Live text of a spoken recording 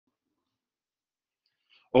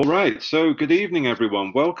All right, so good evening,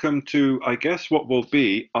 everyone. Welcome to, I guess, what will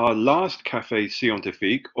be our last Café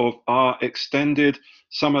Scientifique of our extended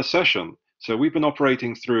summer session. So we've been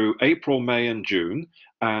operating through April, May, and June.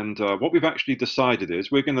 And what we've actually decided is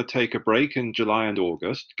we're going to take a break in July and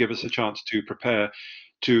August, give us a chance to prepare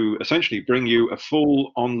to essentially bring you a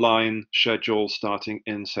full online schedule starting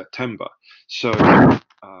in September. So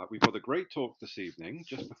we've got a great talk this evening.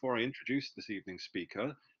 Just before I introduce this evening's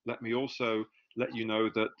speaker, let me also let you know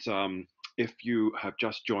that if you have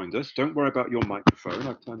just joined us, don't worry about your microphone.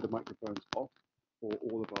 I've turned the microphones off for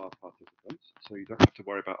all of our participants, so you don't have to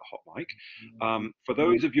worry about a hot mic. For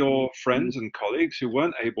those of your friends and colleagues who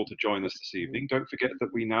weren't able to join us this evening, don't forget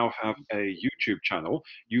that we now have a YouTube channel,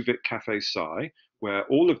 UVic Cafe Sci, where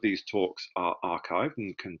all of these talks are archived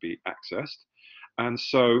and can be accessed. And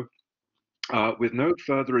so with no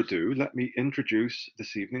further ado, let me introduce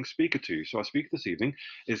this evening's speaker to you. So our speaker this evening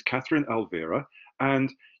is Katherine Elvira,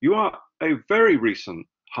 and you are a very recent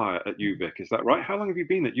hire at UVic, is that right? How long have you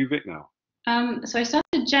been at UVic now? So I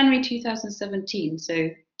started January 2017, so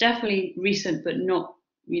definitely recent, but not,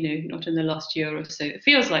 not in the last year or so. It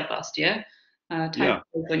feels like last year. Time Yeah,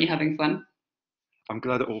 when you're having fun. I'm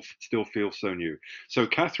glad it all still feels so new. So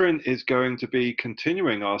Katherine is going to be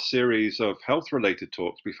continuing our series of health-related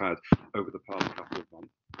talks we've had over the past couple of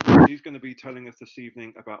months. She's going to be telling us this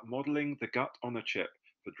evening about modeling the gut on a chip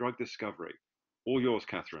for drug discovery. All yours,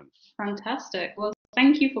 Katherine. Fantastic. Well,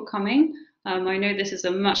 thank you for coming. I know this is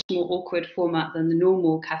a much more awkward format than the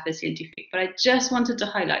normal Café Scientifique, but I just wanted to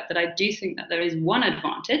highlight that I do think that there is one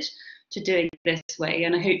advantage to doing it this way,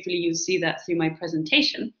 and hopefully you'll see that through my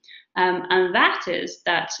presentation. And that is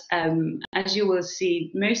that, as you will see,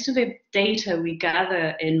 most of the data we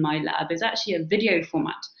gather in my lab is actually a video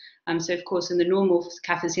format. So, of course, in the normal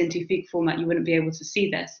Café Scientifique format, you wouldn't be able to see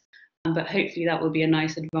this, but hopefully that will be a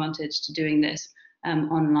nice advantage to doing this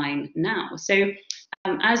online now. So,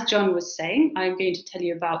 as John was saying, I'm going to tell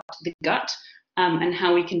you about the gut and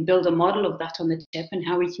how we can build a model of that on the chip and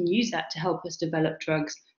how we can use that to help us develop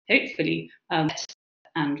drugs, hopefully,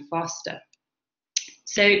 and faster.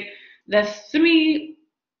 So there are three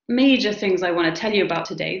major things I want to tell you about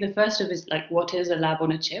today. The first of is like what is a lab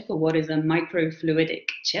on a chip, or what is a microfluidic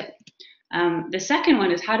chip. The second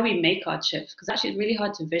one is how do we make our chips, because actually it's really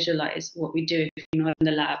hard to visualize what we do if you're not in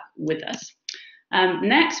the lab with us.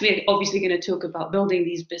 Next, we're obviously going to talk about building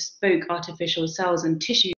these bespoke artificial cells and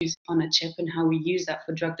tissues on a chip and how we use that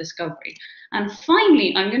for drug discovery. And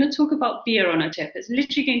finally, I'm going to talk about beer on a chip. It's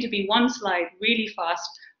literally going to be one slide really fast,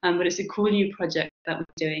 but it's a cool new project that we're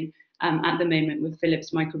doing at the moment with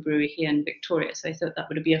Phillips Microbrewery here in Victoria. So I thought that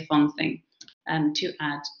would be a fun thing to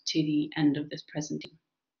add to the end of this presentation.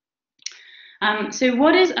 So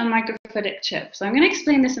what is a microfluidic chip? So I'm going to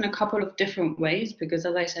explain this in a couple of different ways because,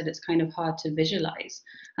 as I said, it's kind of hard to visualize.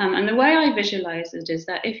 And the way I visualize it is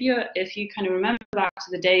that if you kind of remember back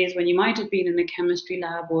to the days when you might have been in a chemistry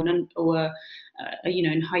lab or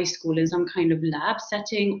in high school in some kind of lab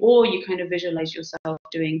setting, or you kind of visualize yourself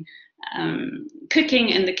doing cooking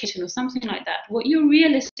in the kitchen or something like that, what you're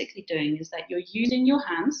realistically doing is that you're using your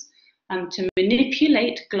hands to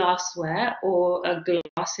manipulate glassware or a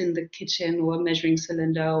glass in the kitchen or a measuring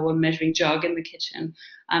cylinder or a measuring jug in the kitchen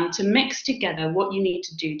to mix together what you need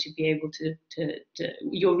to do to be able to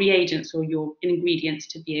your reagents or your ingredients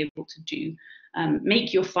to be able to do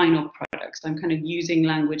make your final products. I'm kind of using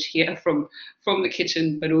language here from the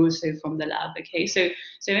kitchen, but also from the lab. Okay, so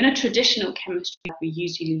in a traditional chemistry lab, we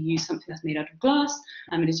usually use something that's made out of glass,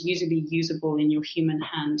 and it is usually usable in your human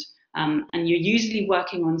hand. And you're usually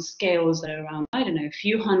working on scales that are around, I don't know, a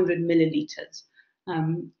few hundred milliliters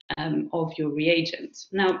of your reagents.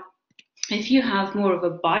 Now, if you have more of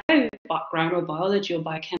a bio background or biology or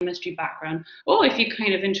biochemistry background, or if you're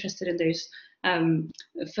kind of interested in those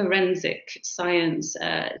forensic science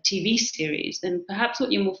TV series, then perhaps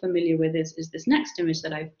what you're more familiar with is this next image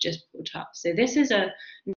that I've just put up. So this is a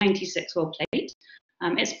 96 well plate.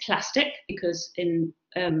 It's plastic because in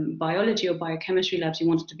biology or biochemistry labs, you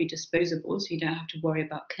want it to be disposable, so you don't have to worry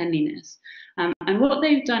about cleanliness. And what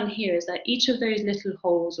they've done here is that each of those little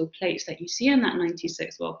holes or plates that you see in that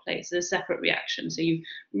 96 well plate is a separate reaction. So you've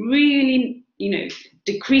really,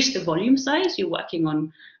 decreased the volume size. You're working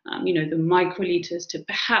on, the microliters to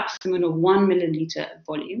perhaps someone of 1 milliliter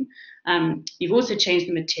volume. You've also changed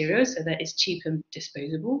the material so that it's cheap and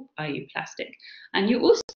disposable, i.e. plastic. And you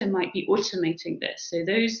also might be automating this. So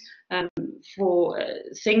those for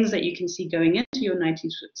things that you can see going into your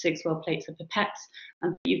 96 well plates are pipettes,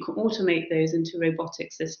 and you can automate those into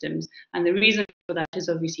robotic systems. And the reason for that is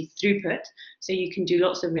obviously throughput. So you can do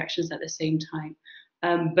lots of reactions at the same time,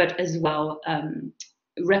 but as well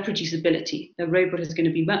reproducibility. The robot is going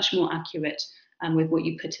to be much more accurate with what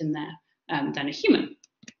you put in there than a human.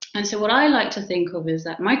 And so what I like to think of is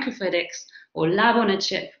that microfluidics, or lab on a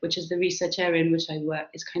chip, which is the research area in which I work,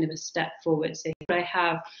 is kind of a step forward. So what I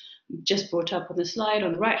have just brought up on the slide,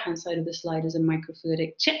 on the right-hand side of the slide, is a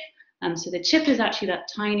microfluidic chip. So the chip is actually that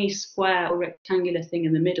tiny square or rectangular thing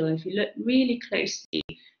in the middle. If you look really closely,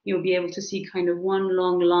 you'll be able to see kind of one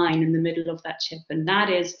long line in the middle of that chip, and that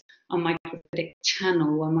is a microfluidic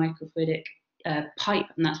channel or microfluidic pipe,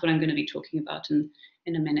 and that's what I'm going to be talking about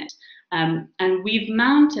in a minute. And we've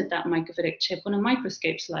mounted that microfluidic chip on a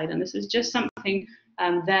microscope slide, and this is just something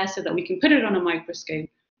there so that we can put it on a microscope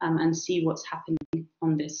and see what's happening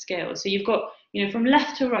on this scale. So you've got, from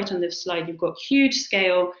left to right on this slide, you've got huge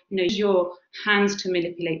scale, use your hands to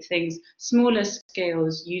manipulate things. Smaller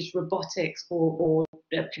scales use robotics or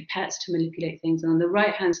pipettes to manipulate things. And on the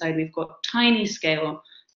right-hand side, we've got tiny scale,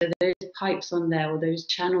 so those pipes on there, or those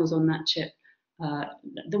channels on that chip,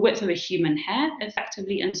 the width of a human hair,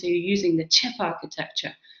 effectively. And so you're using the chip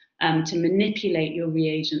architecture to manipulate your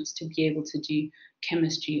reagents to be able to do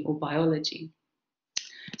chemistry or biology.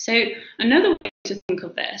 So another way to think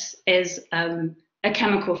of this is a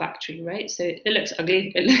chemical factory, right? So it looks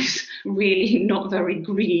ugly, it looks really not very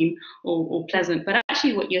green or pleasant, but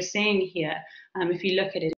actually what you're seeing here, if you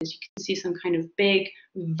look at it, is you can see some kind of big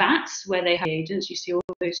vats where they have reagents. You see all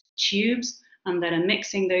those tubes that are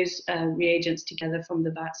mixing those reagents together from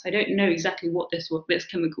the vats. I don't know exactly what this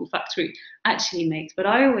chemical factory actually makes, but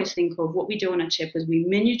I always think of what we do on a chip as we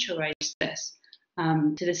miniaturize this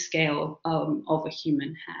to the scale of a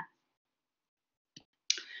human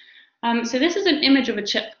hair. So this is an image of a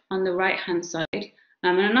chip on the right-hand side.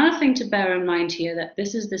 And another thing to bear in mind here, that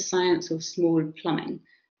this is the science of small plumbing.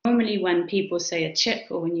 Normally when people say a chip,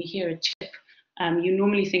 or when you hear a chip, you're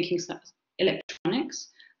normally thinking electronics.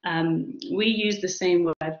 We use the same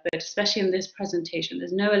word, but especially in this presentation,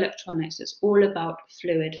 there's no electronics. It's all about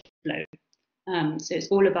fluid flow. So it's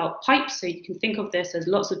all about pipes. So you can think of this as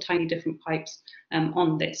lots of tiny different pipes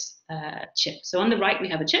on this chip. So on the right, we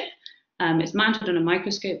have a chip. It's mounted on a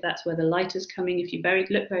microscope. That's where the light is coming. If you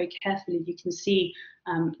look very carefully, you can see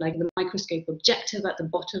like the microscope objective at the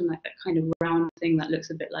bottom, like that kind of round thing that looks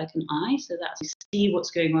a bit like an eye. So that's you see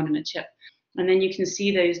what's going on in a chip. And then you can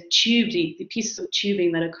see those tubes, the pieces of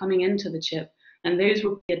tubing that are coming into the chip, and those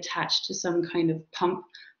will be attached to some kind of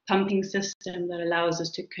pumping system that allows us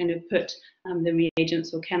to kind of put the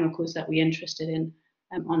reagents or chemicals that we're interested in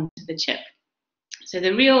onto the chip. So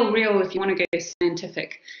the real, if you want to go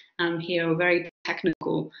scientific here, or very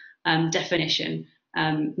technical definition,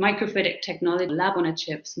 microfluidic technology, lab on a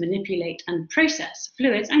chips, manipulate and process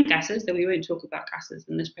fluids and gases, though we won't talk about gases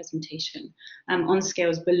in this presentation, on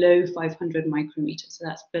scales below 500 micrometers. So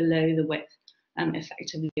that's below the width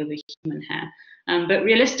effectively of a human hair. But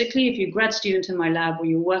realistically, if you're a grad student in my lab or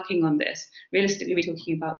you're working on this, realistically we're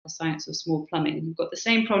talking about the science of small plumbing. You've got the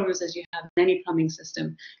same problems as you have in any plumbing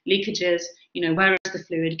system. Leakages, where is the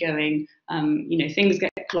fluid going? Things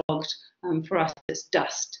get clogged. For us, it's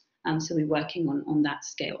dust. So we're working on that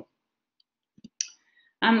scale.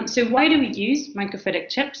 So why do we use microfluidic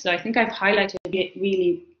chips? So I think I've highlighted it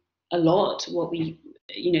really a lot, what we,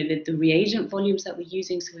 the reagent volumes that we're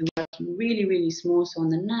using. So we're working really, really small, so on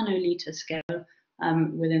the nanoliter scale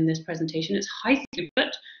within this presentation. It's high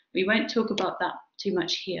throughput. We won't talk about that too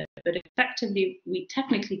much here, but effectively, we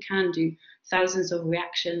technically can do thousands of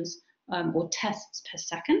reactions or tests per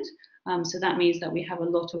second. So that means that we have a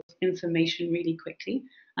lot of information really quickly.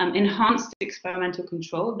 Enhanced experimental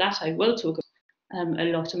control, that I will talk about a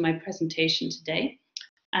lot in my presentation today.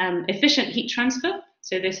 Efficient heat transfer.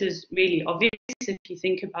 So this is really obvious if you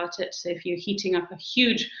think about it. So if you're heating up a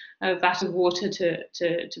huge vat of water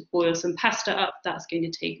to boil some pasta up, that's going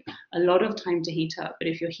to take a lot of time to heat up. But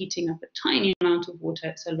if you're heating up a tiny amount of water,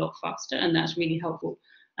 it's a lot faster, and that's really helpful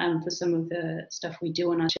for some of the stuff we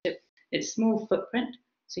do on our chip. It's small footprint,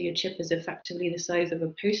 so your chip is effectively the size of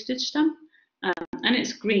a postage stamp, and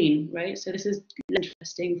it's green, right? So this is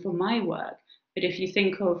interesting for my work. But if you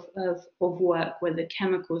think of work where the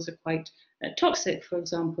chemicals are quite toxic, for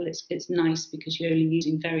example, it's nice because you're only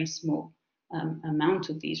using very small amount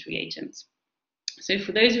of these reagents. So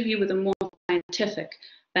for those of you with a more scientific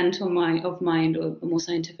bent of mind or a more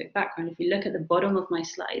scientific background, if you look at the bottom of my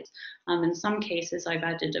slides, in some cases I've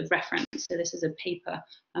added a reference. So this is a paper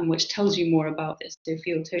which tells you more about this. So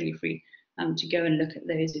feel totally free to go and look at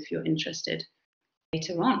those if you're interested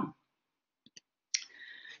later on.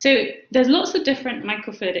 So there's lots of different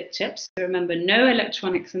microfluidic chips. So remember, no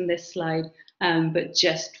electronics in this slide, but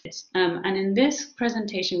just fluids. And in this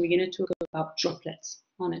presentation, we're going to talk about droplets.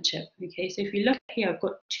 on a chip. Okay, so if you look here, I've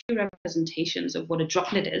got two representations of what a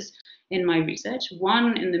droplet is in my research.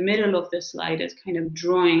 One in the middle of the slide is kind of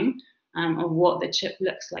drawing of what the chip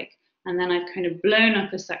looks like. And then I've kind of blown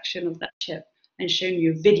up a section of that chip and shown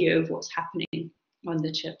you a video of what's happening on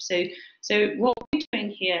the chip. So what we're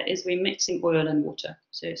doing here is we're mixing oil and water.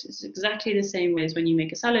 So it's exactly the same way as when you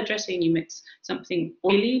make a salad dressing, you mix something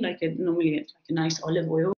oily, normally it's like a nice olive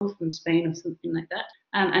oil from Spain or something like that.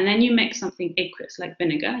 And then you mix something aqueous like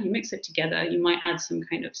vinegar. You mix it together. You might add some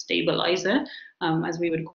kind of stabilizer, as we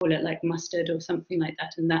would call it, like mustard or something like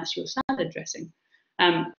that, and that's your salad dressing.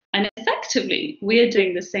 And effectively, we're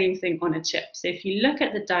doing the same thing on a chip. So if you look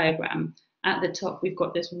at the diagram, at the top, we've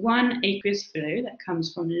got this one aqueous flow that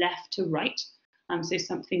comes from left to right, so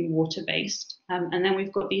something water-based. And then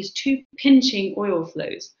we've got these two pinching oil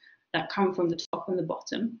flows that come from the top and the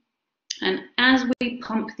bottom. And as we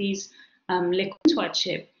pump these liquids to our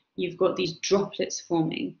chip, you've got these droplets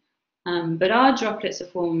forming. But our droplets are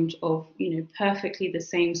formed of, perfectly the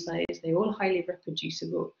same size. They're all highly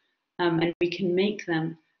reproducible, and we can make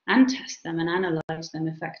them and test them and analyze them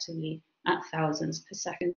effectively at thousands per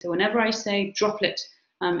second. So whenever I say droplet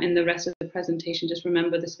in the rest of the presentation, just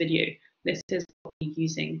remember this video. This is what we're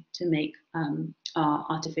using to make our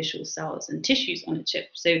artificial cells and tissues on a chip.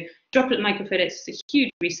 So droplet microfluidics is a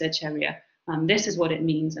huge research area. This is what it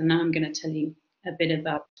means. And now I'm going to tell you a bit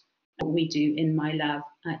about what we do in my lab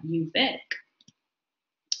at UVic.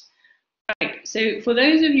 Right, so for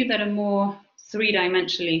those of you that are more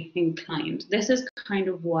three-dimensionally inclined, this is kind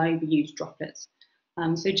of why we use droplets.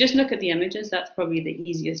 So just look at the images. That's probably the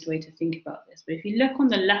easiest way to think about this. But if you look on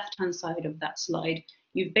the left-hand side of that slide,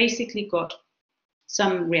 you've basically got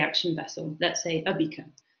some reaction vessel, let's say a beaker.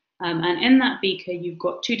 And in that beaker, you've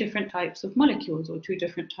got two different types of molecules or two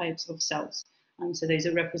different types of cells. So those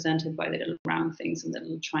are represented by the little round things and the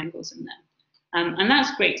little triangles in there. And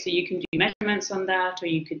that's great. So you can do measurements on that, or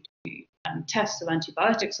you could do tests of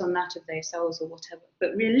antibiotics on that if they're cells or whatever.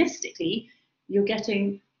 But realistically, you're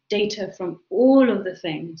getting data from all of the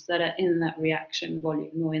things that are in that reaction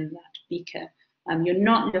volume or in that beaker. You're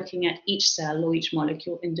not looking at each cell or each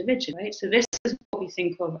molecule individually, right? So this is what we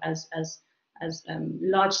think of as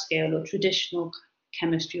large scale or traditional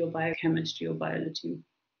chemistry or biochemistry or biology.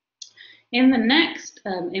 In the next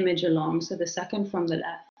image along, so the second from the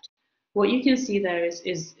left, what you can see there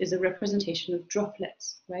is a representation of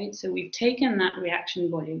droplets, right? So we've taken that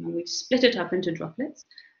reaction volume and we've split it up into droplets,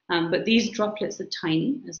 but these droplets are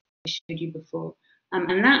tiny, as I showed you before,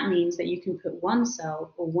 and that means that you can put one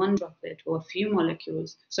cell or one droplet or a few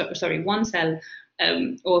molecules, one cell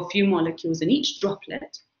or a few molecules in each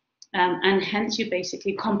droplet, and hence you're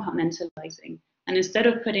basically compartmentalizing. And instead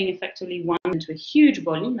of putting effectively one into a huge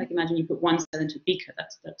volume, like imagine you put one cell into a beaker,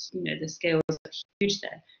 that's the scales are huge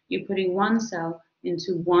there. You're putting one cell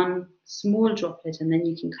into one small droplet, and then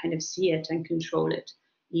you can kind of see it and control it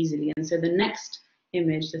easily. And so the next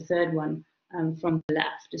image, the third one from the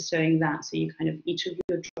left, is showing that. So you kind of, each of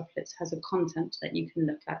your droplets has a content that you can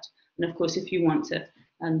look at. And of course, if you want to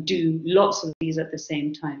do lots of these at the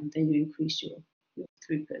same time, then you increase your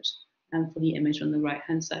throughput. For the image on the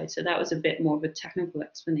right-hand side. So that was a bit more of a technical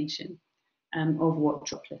explanation of what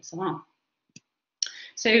droplets are.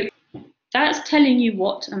 So that's telling you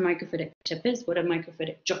what a microfluidic chip is, what a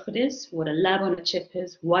microfluidic droplet is, what a lab on a chip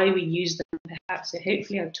is, why we use them perhaps. So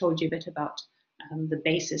hopefully I've told you a bit about the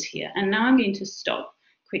basis here. And now I'm going to stop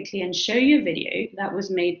quickly and show you a video that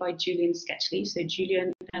was made by Julian Sketchley. So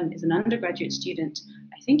Julian is an undergraduate student.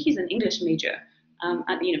 I think he's an English major.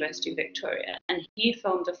 At the University of Victoria, and he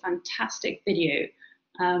filmed a fantastic video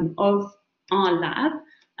of our lab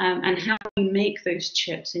and how we make those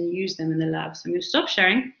chips and use them in the lab. So I'm going to stop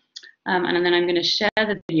sharing, and then I'm going to share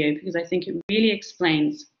the video because I think it really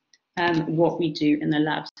explains what we do in the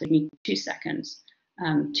lab. So give me 2 seconds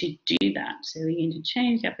to do that. So we're going to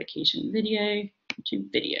change the application video to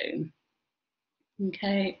video.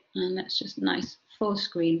 Okay, and that's just nice full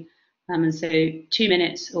screen. And so 2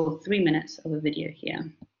 minutes or 3 minutes of a video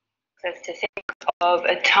here. So to think of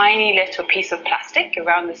a tiny little piece of plastic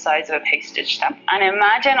around the size of a postage stamp. And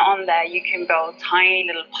imagine on there you can build tiny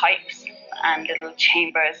little pipes and little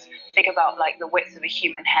chambers. Think about like the width of a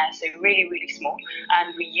human hair, so really, really small.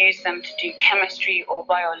 And we use them to do chemistry or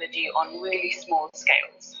biology on really small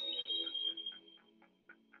scales.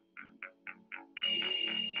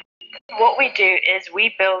 What we do is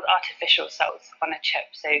we build artificial cells on a chip.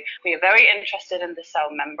 So we are very interested in the cell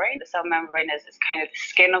membrane. The cell membrane is kind of the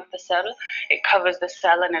skin of the cell. It covers the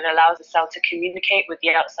cell and it allows the cell to communicate with the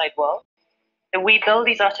outside world. So we build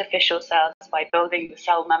these artificial cells by building the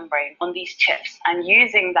cell membrane on these chips and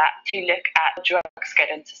using that to look at drugs get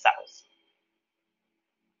into cells.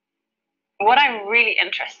 What I'm really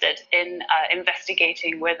interested in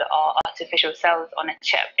investigating with our artificial cells on a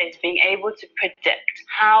chip is being able to predict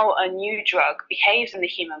how a new drug behaves in the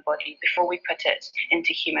human body before we put it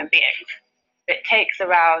into human beings. It takes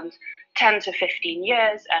around 10 to 15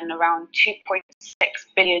 years and around $2.6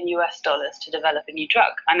 billion to develop a new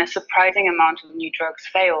drug. And a surprising amount of new drugs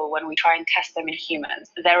fail when we try and test them in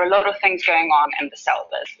humans. There are a lot of things going on in the cell.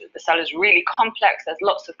 The cell is really complex. There's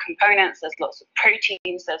lots of components. There's lots of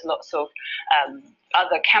proteins. There's lots of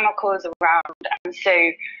other chemicals around. And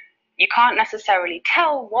so you can't necessarily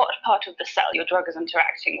tell what part of the cell your drug is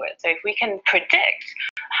interacting with. So if we can predict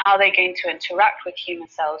how they're going to interact with human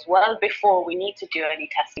cells well before we need to do any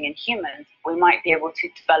testing in humans, we might be able to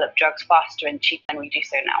develop drugs faster and cheaper than we do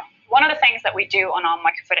so now. One of the things that we do on our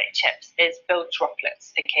microfluidic chips is build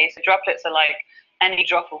droplets. Okay, so droplets are like any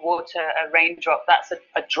drop of water, a raindrop, that's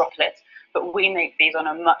a droplet. But we make these on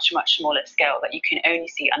a much, much smaller scale that you can only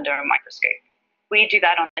see under a microscope. We do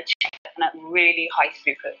that on a chip and at really high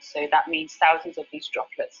throughput. So that means thousands of these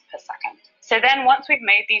droplets per second. So then once we've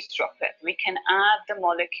made these droplets, we can add the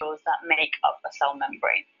molecules that make up a cell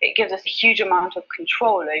membrane. It gives us a huge amount of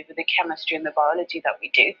control over the chemistry and the biology that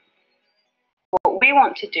we do. What we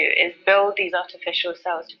want to do is build these artificial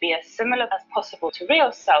cells to be as similar as possible to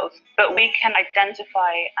real cells, but we can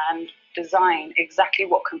identify and design exactly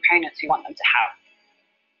what components we want them to have.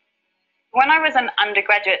 When I was an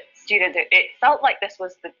undergraduate student, it felt like this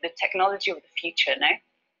was the technology of the future, no?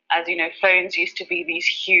 As you know, phones used to be these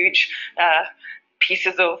huge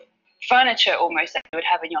pieces of furniture almost that you would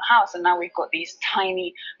have in your house, and now we've got these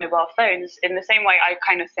tiny mobile phones. In the same way, I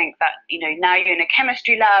kind of think that, you know, now you're in a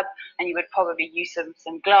chemistry lab and you would probably use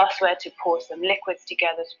some glassware to pour some liquids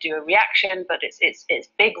together to do a reaction, but it's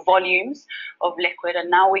big volumes of liquid, and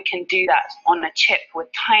now we can do that on a chip with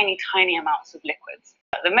tiny amounts of liquids.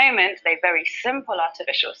 At the moment, they're very simple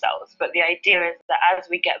artificial cells, but the idea is that as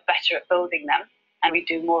we get better at building them and we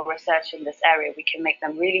do more research in this area, we can make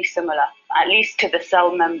them really similar, at least to the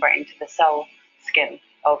cell membrane, to the cell skin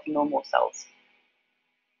of normal cells.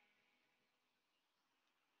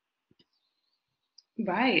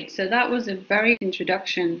 Right, so that was a very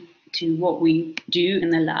introduction to what we do in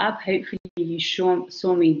the lab. Hopefully you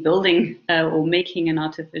saw me building or making an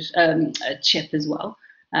artificial a chip as well.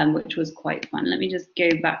 Which was quite fun. Let me just go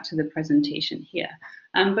back to the presentation here.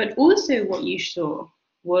 But also what you saw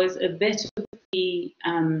was a bit of the,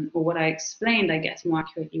 or what I explained, I guess, more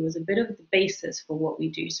accurately, was a bit of the basis for what we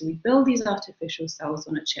do. So we build these artificial cells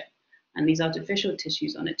on a chip and these artificial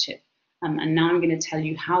tissues on a chip. And now I'm going to tell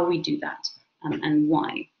you how we do that and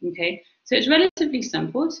why, okay? So it's relatively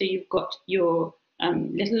simple. So you've got your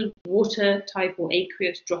little water type or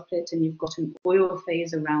aqueous droplet and you've got an oil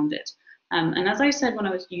phase around it. And as I said when I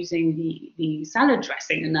was using the salad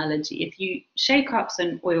dressing analogy, if you shake up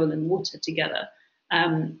some oil and water together,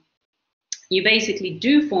 you basically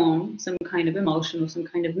do form some kind of emulsion or some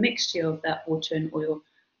kind of mixture of that water and oil.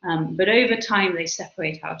 But over time, they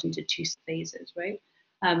separate out into two phases, right?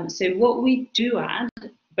 So what we do add,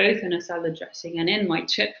 both in a salad dressing and in my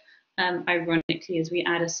chip, ironically, is we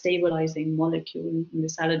add a stabilizing molecule. In the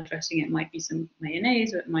salad dressing, it might be some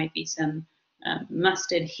mayonnaise or it might be some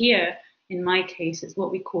mustard. Here, in my case, it's what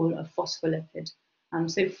we call a phospholipid.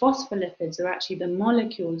 So phospholipids are actually the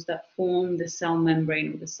molecules that form the cell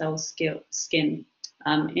membrane or the cell skin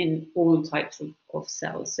in all types of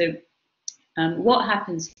cells. So what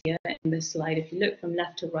happens here in this slide, if you look from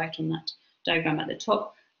left to right on that diagram at the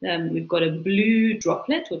top, we've got a blue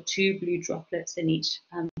droplet or two blue droplets in each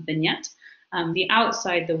vignette. The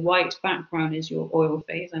outside, the white background is your oil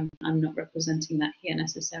phase. I'm not representing that here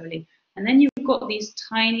necessarily. And then you've got these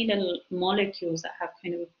tiny little molecules that have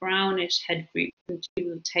kind of a brownish head group and two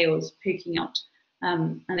little tails poking out.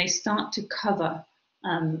 And they start to cover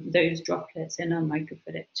those droplets in a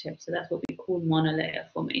microfluidic chip. So that's what we call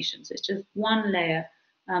monolayer formation. So it's just one layer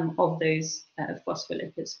of those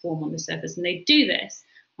phospholipids form on the surface. And they do this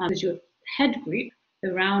because your head group,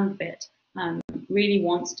 the round bit, really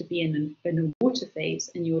wants to be in a water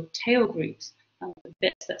phase, and your tail groups, the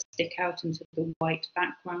bits that stick out into the white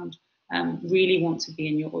background, really want to be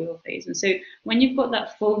in your oil phase. And so when you've got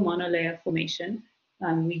that full monolayer formation,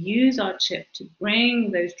 we use our chip to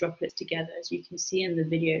bring those droplets together, as you can see in the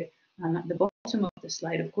video at the bottom of the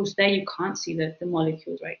slide. Of course, there you can't see the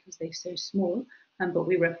molecules, right, because they're so small, but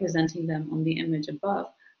we're representing them on the image above.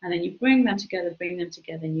 And then you bring them together,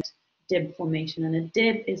 and you dib formation. And a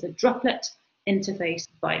dib is a droplet interface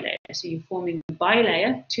bilayer. So you're forming a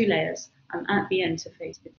bilayer, two layers, at the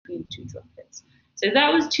interface between two droplets. So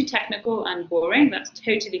that was too technical and boring. That's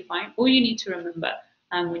totally fine. All you need to remember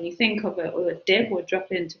when you think of a dib or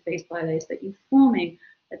droplet interface bilayer is that you're forming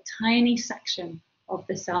a tiny section of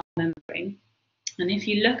the cell membrane. And if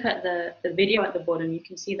you look at the video at the bottom, you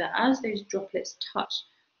can see that as those droplets touch,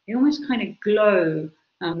 they almost kind of glow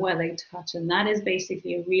where they touch. And that is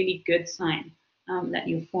basically a really good sign that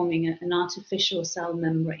you're forming an artificial cell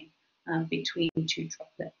membrane between two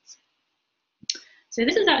droplets. So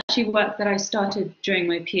this is actually work that I started during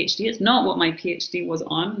my PhD. It's not what my PhD was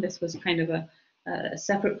on. This was kind of a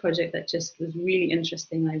separate project that just was really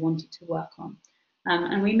interesting I wanted to work on.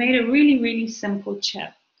 And we made a really, really simple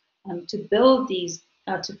chip to build these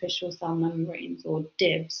artificial cell membranes, or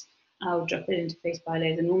DIBs, or droplet interface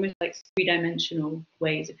bilayers, in almost like three-dimensional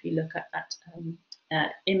ways if you look at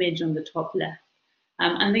that image on the top left.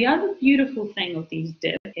 And the other beautiful thing of these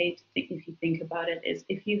DIBs, okay, if you think about it, is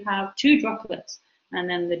if you have two droplets and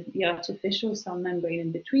then the artificial cell membrane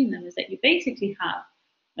in between them, is that you basically have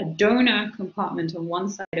a donor compartment on one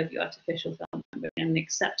side of the artificial cell membrane and an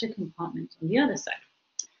acceptor compartment on the other side.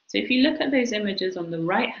 So if you look at those images on the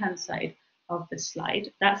right-hand side of the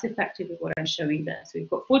slide, that's effectively what I'm showing there. So we've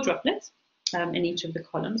got 4 droplets in each of the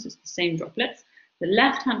columns. It's the same droplets. The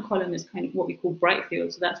left-hand column is kind of what we call bright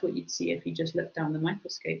field. So that's what you'd see if you just look down the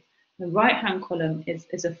microscope. The right-hand column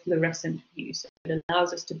is a fluorescent view. So it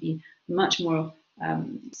allows us to be much more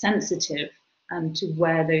sensitive to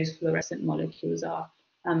where those fluorescent molecules are.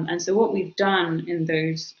 And so what we've done in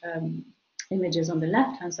those images on the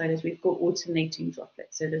left-hand side is we've got alternating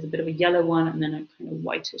droplets. So there's a bit of a yellow one, and then a kind of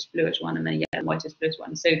whitish bluish one, and then a yellow, whitish bluish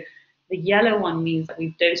one. So the yellow one means that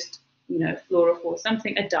we've dosed, fluorophore,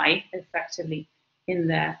 something, a dye, effectively, in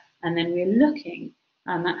there. And then we're looking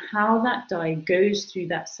at how that dye goes through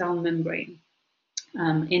that cell membrane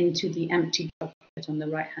into the empty droplet on the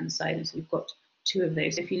right-hand side. And so we've got 2 of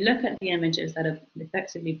those. If you look at the images that are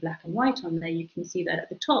effectively black and white on there, you can see that at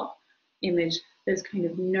the top image, there's kind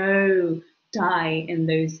of no dye in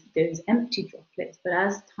those empty droplets. But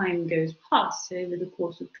as time goes past, so over the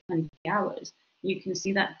course of 20 hours, you can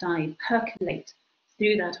see that dye percolate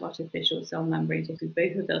through that artificial cell membrane, so through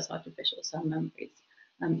both of those artificial cell membranes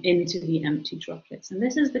into the empty droplets. And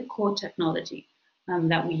this is the core technology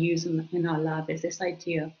that we use in our lab, is this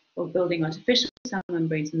idea of building artificial cell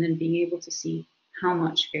membranes and then being able to see how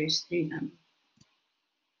much goes through them.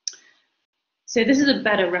 So this is a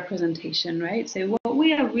better representation, right? So what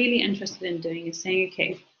we are really interested in doing is saying,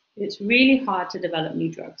 okay, it's really hard to develop new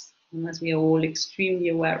drugs, as we are all extremely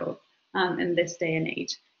aware of in this day and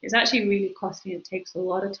age. It's actually really costly. It takes a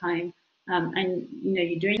lot of time. And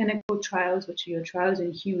you're doing clinical trials, which are your trials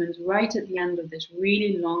in humans, right at the end of this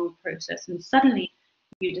really long process. And suddenly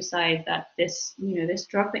you decide that this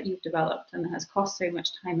drug that you've developed and that has cost so much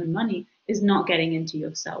time and money is not getting into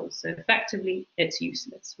your cells. So effectively, it's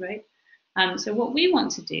useless, right? So what we want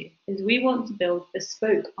to do is we want to build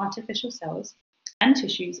bespoke artificial cells and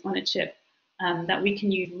tissues on a chip that we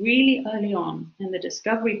can use really early on in the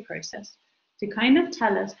discovery process to kind of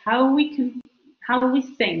tell us how we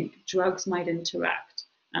think drugs might interact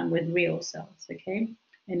with real cells, okay,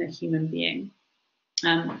 in a human being.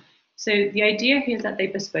 So the idea here is that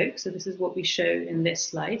they're bespoke. So this is what we show in this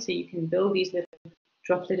slide. So you can build these little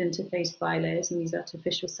droplet interface bilayers and these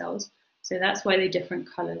artificial cells. So that's why they're different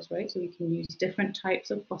colors, right? So we can use different types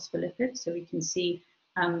of phospholipids, so we can see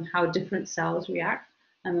how different cells react,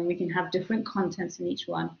 and then we can have different contents in each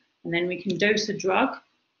one. And then we can dose a drug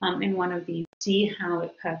in one of these, see how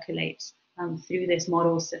it percolates through this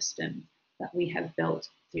model system that we have built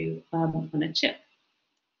through on a chip.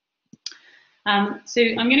 So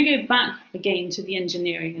I'm going to go back again to the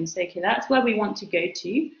engineering and say, okay, that's where we want to go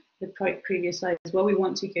to. The previous slide is where we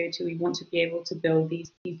want to go to. We want to be able to build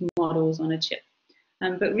these models on a chip.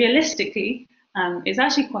 But realistically, it's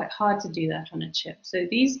actually quite hard to do that on a chip. So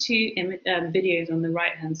these 2 videos on the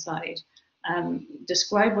right-hand side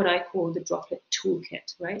describe what I call the droplet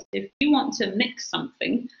toolkit, right? So if you want to mix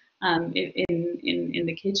something in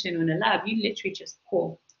the kitchen or in a lab, you literally just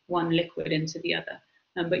pour one liquid into the other.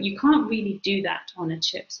 But you can't really do that on a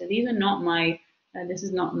chip. So these are not my this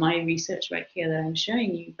is not my research right here that I'm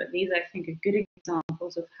showing you, but these, I think, are good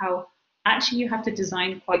examples of how actually you have to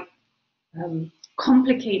design quite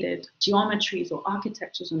complicated geometries or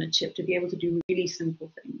architectures on a chip to be able to do really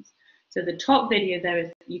simple things. So the top video there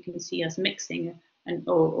is, you can see us mixing,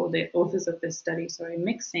 or the authors of this study, sorry,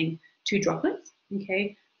 mixing 2 droplets,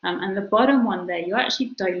 okay? And the bottom one there, you're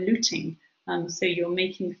actually diluting, so you're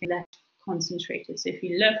making things less concentrated. So if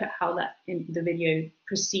you look at how that in the video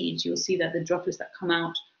proceeds, you'll see that the droplets that come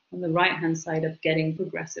out on the right-hand side are getting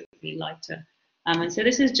progressively lighter. And so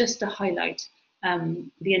this is just to highlight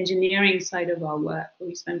the engineering side of our work, where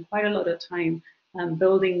we spend quite a lot of time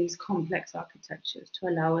building these complex architectures to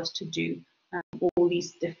allow us to do all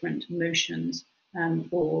these different motions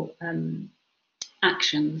or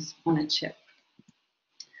actions on a chip.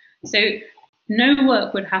 So no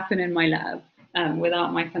work would happen in my lab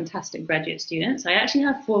without my fantastic graduate students. I actually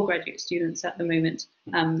have 4 graduate students at the moment.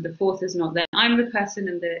 The 4th is not there. I'm the person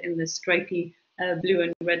in the stripy blue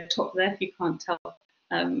and red top there, if you can't tell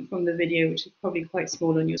from the video, which is probably quite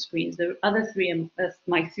small on your screens. The other 3 are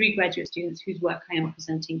my 3 graduate students whose work I am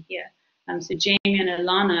presenting here. So Jamie and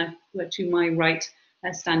Alana, who are to my right,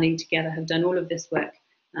 standing together, have done all of this work,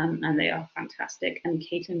 and they are fantastic. And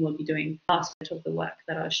Caitlin will be doing part of the work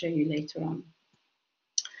that I'll show you later on.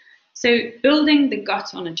 So building the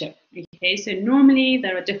gut on a chip. Okay, so normally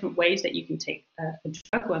there are different ways that you can take a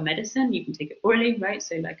drug or a medicine. You can take it orally, right?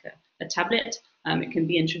 So like a tablet. It can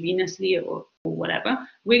be intravenously or whatever.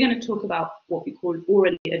 We're going to talk about what we call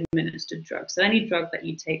orally administered drugs. So any drug that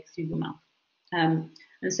you take through your mouth.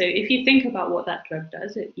 And so if you think about what that drug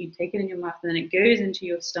does, you take it in your mouth and then it goes into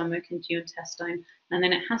your stomach, into your intestine, and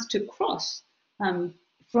then it has to cross from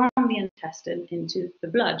the intestine into the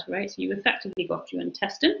blood, right? So you've effectively got your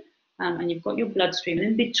intestine and you've got your bloodstream, and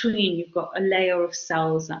in between you've got a layer of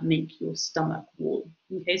cells that make your stomach wall.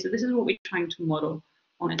 Okay, so this is what we're trying to model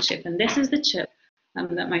on a chip, and this is the chip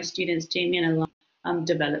that my students Jamie and Alana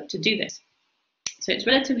developed to do this. So it's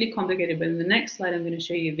relatively complicated, but in the next slide I'm going to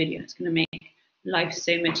show you a video. It's going to make life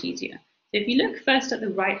so much easier. So if you look first at the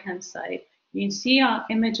right-hand side, you can see our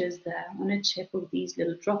images there on a chip of these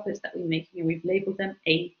little droplets that we're making, and we've labeled them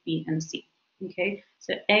A, B, and C. Okay,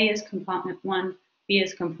 so A is compartment 1, B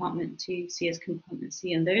is compartment 2, C is compartment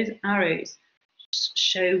C, and those arrows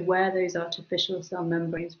show where those artificial cell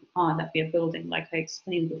membranes are that we are building, like I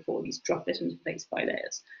explained before, these droplet interface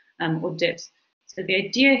bilayers or DIBs. So the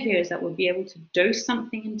idea here is that we'll be able to dose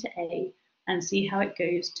something into A and see how it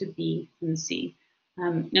goes to B and C.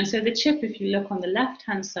 And so the chip, if you look on the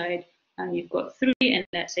left-hand side, you've got 3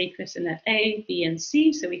 inlets, aqueous inlet A, B, and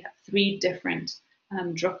C. So we have 3 different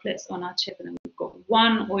droplets on our chip, and then we've got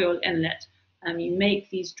 1 oil inlet. You make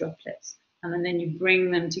these droplets, and then you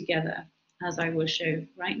bring them together, as I will show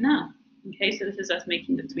right now. Okay, so this is us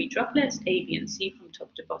making the 3 droplets, A, B, and C, from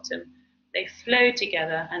top to bottom. They flow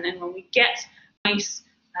together, and then when we get nice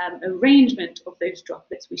arrangement of those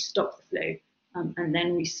droplets, we stop the flow, and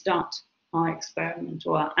then we start our experiment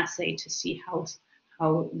or our assay to see how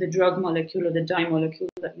the drug molecule or the dye molecule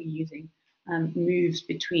that we're using moves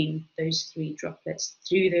between those 3 droplets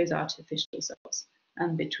through those artificial cells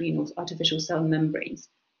and between those artificial cell membranes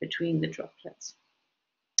between the droplets.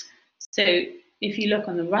 So if you look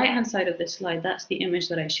on the right-hand side of this slide, that's the image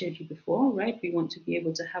that I showed you before, right? We want to be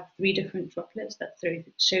able to have 3 different droplets that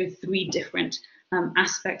show 3 different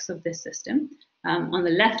aspects of this system. On the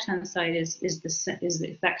left-hand side is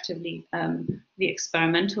effectively the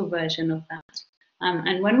experimental version of that.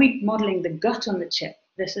 And when we're modeling the gut on the chip,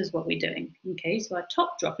 this is what we're doing. Okay, so our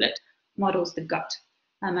top droplet models the gut,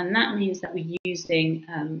 and that means that we're using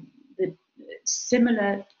the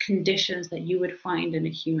similar conditions that you would find in a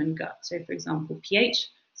human gut. So, for example, pH,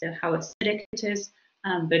 so how acidic it is,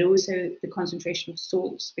 but also the concentration of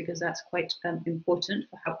salts, because that's quite important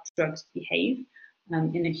for how drugs behave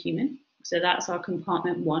in a human. So that's our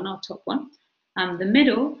compartment 1, our top one. The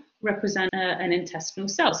middle represent an intestinal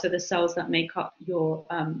cell, so the cells that make up your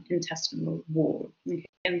intestinal wall. Okay?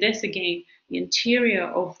 And this, again, the interior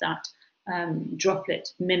of that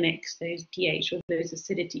droplet mimics those pH or those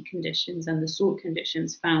acidity conditions and the salt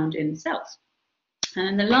conditions found in cells. And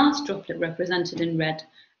then the last droplet, represented in red,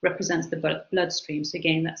 represents the bloodstream. So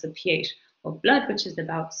again, that's a pH of blood, which is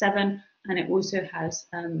about 7, and it also has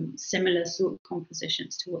similar salt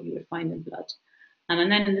compositions to what you would find in blood. And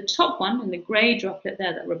then in the top one, in the grey droplet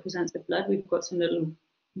there that represents the blood, we've got some little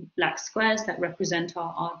black squares that represent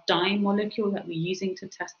our dye molecule that we're using to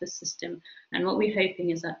test the system. And what we're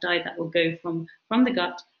hoping is that dye that will go from the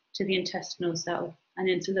gut to the intestinal cell and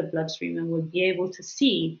into the bloodstream, and we'll be able to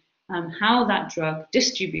see how that drug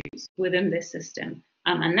distributes within this system,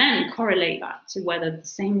 and then correlate that to whether the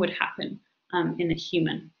same would happen in a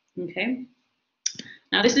human. Okay.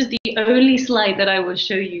 Now, this is the only slide that I will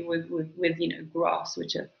show you with graphs,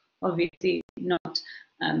 which are obviously not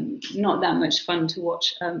that much fun to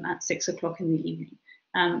watch at 6 o'clock in the evening.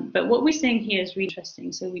 But what we're seeing here is really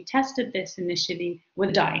interesting. So we tested this initially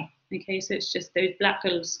with dye. Okay, so it's just those black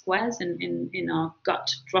little squares in our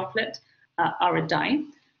gut droplet are a dye.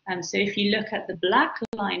 And so if you look at the black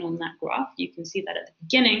line on that graph, you can see that at the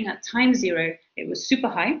beginning, at time 0, it was super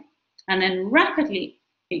high, and then rapidly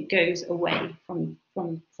it goes away from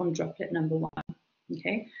droplet number 1.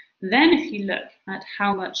 Okay. Then if you look at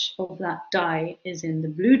how much of that dye is in the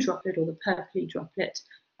blue droplet or the purpley droplet,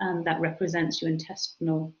 that represents your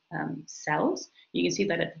intestinal cells. You can see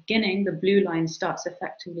that at the beginning, the blue line starts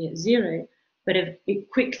effectively at 0, but it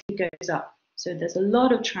quickly goes up. So there's a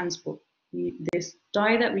lot of transport. This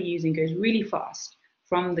dye that we're using goes really fast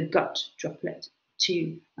from the gut droplet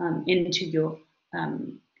to into your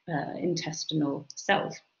intestinal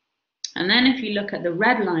cells. And then if you look at the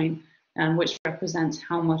red line, which represents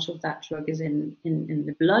how much of that drug is in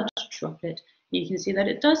the blood droplet, you can see that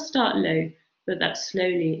it does start low, but that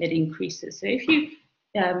slowly it increases. So if you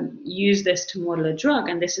use this to model a drug,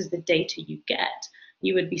 and this is the data you get,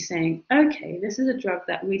 you would be saying, okay, this is a drug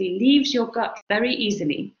that really leaves your gut very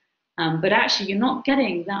easily, but actually you're not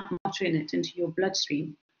getting that much in it into your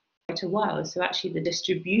bloodstream quite a while. So actually the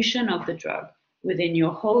distribution of the drug within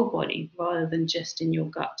your whole body rather than just in your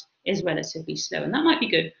gut is relatively slow. And that might be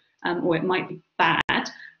good, or it might be bad,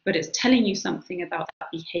 but it's telling you something about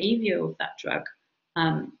the behavior of that drug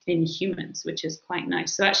in humans, which is quite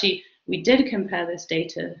nice. So actually, we did compare this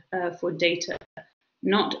data for data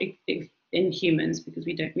not in humans, because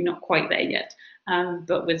we're not quite there yet,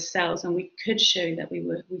 but with cells, and we could show that we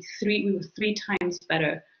were 3 times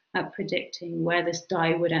better at predicting where this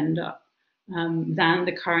dye would end up than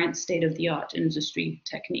the current state-of-the-art industry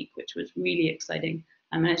technique, which was really exciting.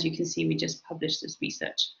 As you can see, we just published this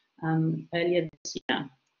research earlier this year.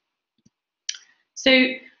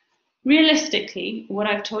 So realistically, what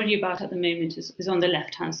I've told you about at the moment is on the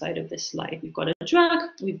left-hand side of this slide. We've got a drug,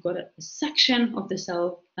 we've got a section of the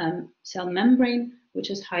cell membrane,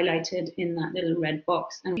 which is highlighted in that little red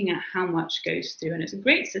box, and looking at how much goes through. And it's a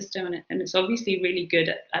great system, and it's obviously really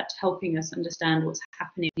good at helping us understand what's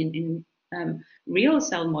happening in real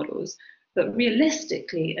cell models. But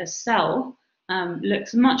realistically, a cell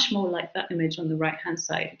looks much more like that image on the right-hand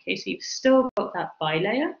side. Okay, so you've still got that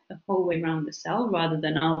bilayer the whole way around the cell, rather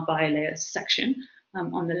than our bilayer section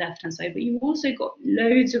on the left-hand side. But you've also got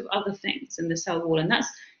loads of other things in the cell wall, and that's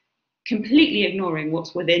completely ignoring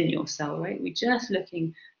what's within your cell, right? We're just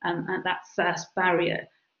looking at that first barrier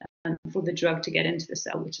for the drug to get into the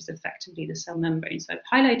cell, which is effectively the cell membrane. So I've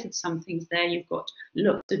highlighted some things there. You've got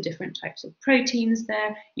lots of different types of proteins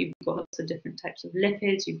there. You've got lots of different types of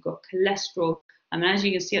lipids. You've got cholesterol. And as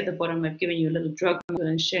you can see at the bottom, I've given you a little drug model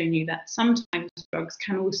and shown you that sometimes drugs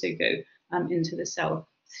can also go into the cell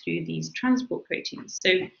through these transport proteins.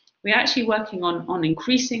 So we're actually working on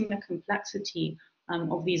increasing the complexity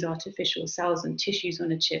of these artificial cells and tissues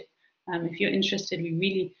on a chip. If you're interested,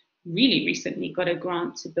 we really recently got a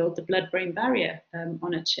grant to build the blood-brain barrier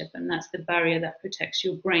on a chip, and that's the barrier that protects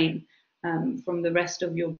your brain from the rest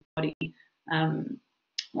of your body,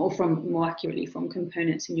 or from, more accurately, from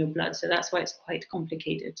components in your blood. So that's why it's quite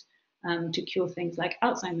complicated to cure things like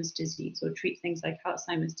Alzheimer's disease or treat things like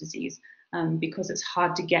Alzheimer's disease, because it's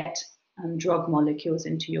hard to get drug molecules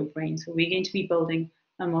into your brain. So we're going to be building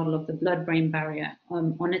a model of the blood-brain barrier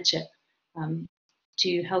on a chip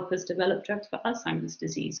to help us develop drugs for Alzheimer's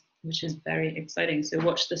disease, which is very exciting. So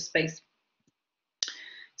watch this space.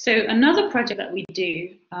 So another project that we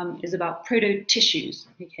do is about proto-tissues,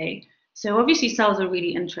 okay? So obviously cells are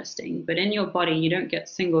really interesting, but in your body, you don't get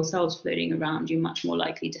single cells floating around. You're much more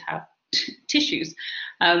likely to have tissues.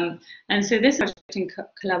 And so this project in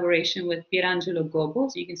collaboration with Pierangelo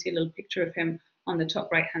Gobbo, so you can see a little picture of him on the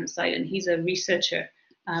top right-hand side, and he's a researcher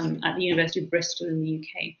at the University of Bristol in the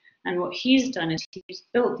UK. And what he's done is he's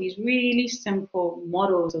built these really simple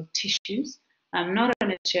models of tissues, not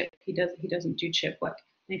on a chip. He doesn't do chip work.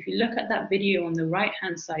 And if you look at that video on the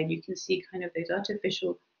right-hand side, you can see kind of those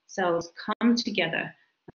artificial cells come together.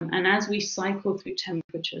 And as we cycle through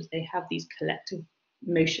temperatures, they have these collective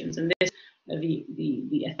motions. And this, the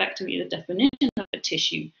effectively the definition of a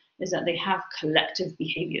tissue is that they have collective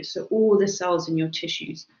behavior. So all the cells in your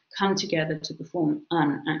tissues come together to perform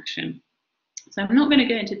an action. So I'm not going to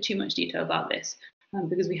go into too much detail about this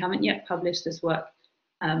because we haven't yet published this work,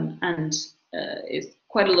 and it's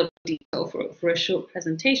quite a lot of detail for a short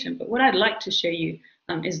presentation. But what I'd like to show you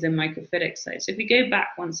is the microfluidic side. So if we go back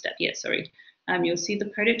one step, you'll see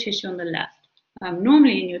the prototissue on the left.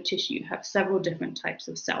 Normally in your tissue, you have several different types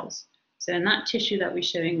of cells. So in that tissue that we're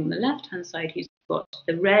showing on the left-hand side, he's got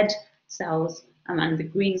the red cells and the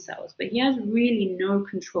green cells, but he has really no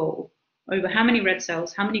control over how many red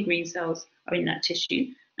cells, how many green cells are in that tissue,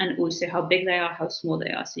 and also how big they are, how small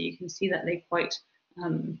they are. So you can see that they're quite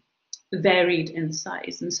varied in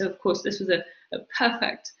size. And so, of course, this was a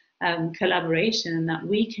perfect collaboration in that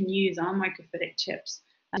we can use our microfluidic chips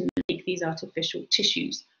and make these artificial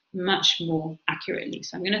tissues much more accurately.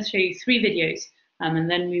 So I'm going to show you 3 videos and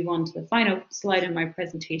then move on to the final slide in my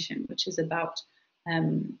presentation, which is about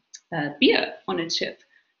beer on a chip.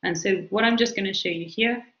 And so what I'm just going to show you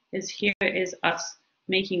here is us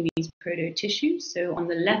making these proto-tissues. So on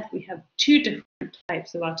the left, we have two different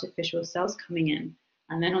types of artificial cells coming in.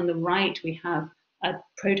 And then on the right, we have a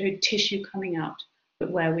proto-tissue coming out,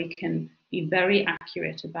 but where we can be very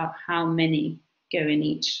accurate about how many go in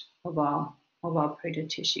each of our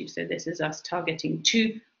proto-tissues. So this is us targeting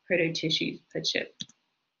two proto-tissues per chip.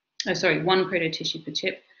 Oh, sorry, one proto-tissue per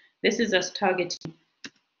chip. This is us targeting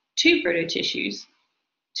two proto-tissues,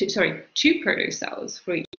 two proto-cells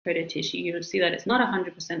for each proto-tissue. You'll see that it's not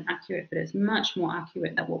 100% accurate, but it's much more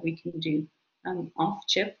accurate than what we can do off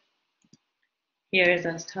chip. Here is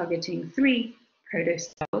us targeting three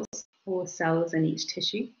proto-cells or cells in each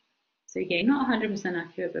tissue. So again, not 100%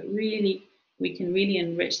 accurate, but really, we can really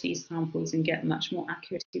enrich these samples and get much more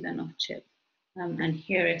accuracy than off chip. And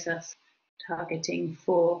here is us targeting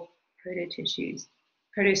four proto-tissues,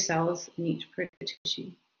 proto-cells in each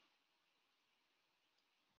proto-tissue.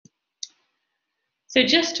 So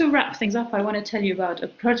just to wrap things up, I want to tell you about a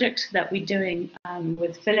project that we're doing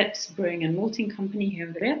with Philips Brewing and Malting Company here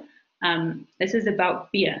in Veria. This is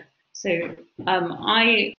about beer. So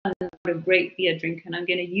I am a great beer drinker, and I'm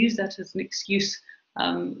going to use that as an excuse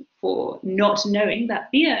for not knowing that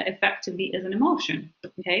beer effectively is an emulsion.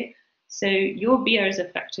 Okay, so your beer is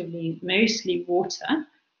effectively mostly water,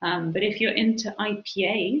 but if you're into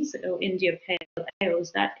IPAs or India Pale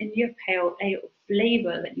Ales, that India Pale Ale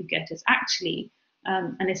flavor that you get is actually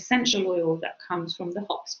an essential oil that comes from the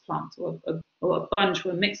hops plant, or a bunch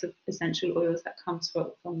or a mix of essential oils that comes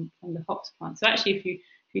from the hops plant. So actually, if you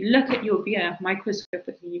look at your beer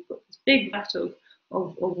microscopically, you've got this big vat of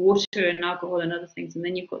water and alcohol and other things, and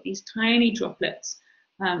then you've got these tiny droplets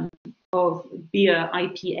of beer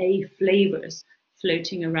IPA flavors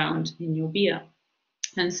floating around in your beer.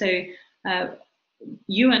 And so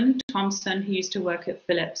Ewan Thompson, who used to work at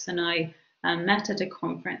Philips, and I met at a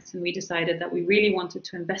conference, and we decided that we really wanted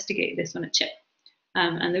to investigate this on a chip.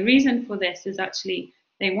 And the reason for this is actually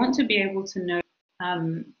they want to be able to know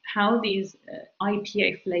how these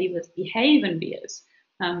IPA flavors behave in beers,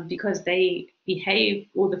 because they behave,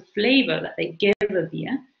 or the flavor that they give a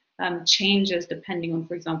beer changes depending on,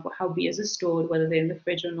 for example, how beers are stored, whether they're in the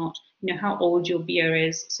fridge or not, you know, how old your beer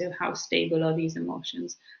is, so how stable are these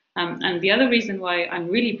emulsions. And the other reason why I'm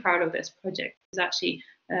really proud of this project is actually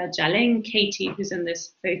Jaleng, Katie, who's in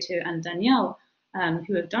this photo, and Danielle,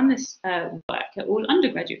 who have done this work, are all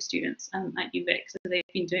undergraduate students at UVic. So they've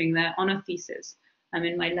been doing their honour thesis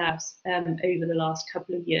in my labs over the last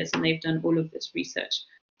couple of years, and they've done all of this research.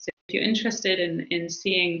 So if you're interested in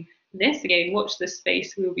seeing this, again, watch this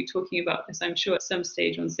space. We'll be talking about this, I'm sure, at some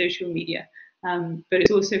stage on social media. But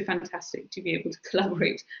it's also fantastic to be able to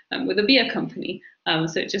collaborate with a beer company.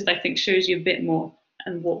 So it just, I think, shows you a bit more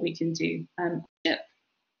and what we can do.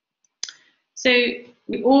 So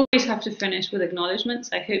we always have to finish with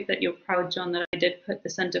acknowledgements. I hope that you're proud, John, that I did put the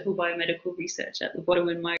Centre for Biomedical Research at the bottom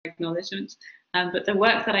in my acknowledgements. But the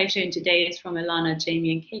work that I've shown today is from Ilana,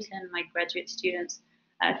 Jamie, and Caitlin, my graduate students.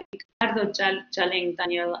 Ricardo, Jaleng,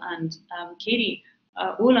 Daniel, and Katie,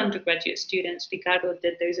 all undergraduate students. Ricardo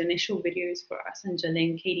did those initial videos for us, and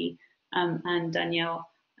Jaleng, Katie, and Danielle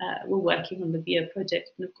were working on the beer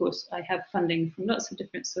project. And of course, I have funding from lots of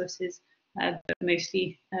different sources, but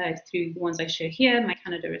mostly through the ones I show here, my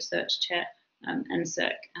Canada Research Chair,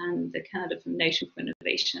 NSERC, and the Canada Foundation for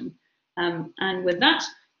Innovation. And with that,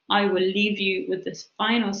 I will leave you with this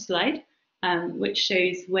final slide, which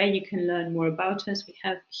shows where you can learn more about us. We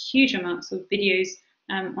have huge amounts of videos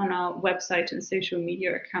on our website and social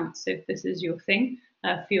media accounts. So if this is your thing,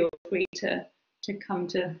 feel free to come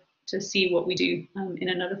to see what we do in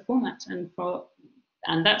another format.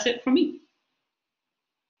 And that's it from me.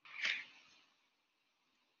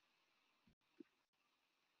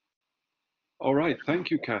 All right,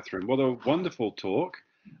 thank you, Katherine. What a wonderful talk.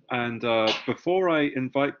 And before I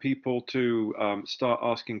invite people to start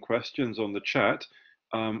asking questions on the chat,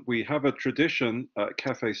 we have a tradition at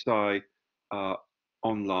Cafe Sci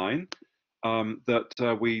online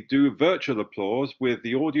that we do virtual applause with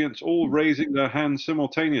the audience all raising their hands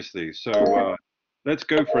simultaneously. So let's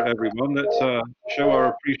go for it, everyone. Let's show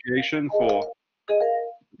our appreciation for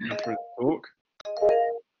Katherine's talk.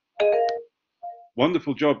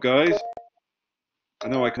 Wonderful job, guys. I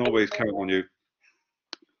know I can always count on you.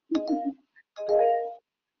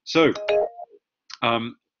 So,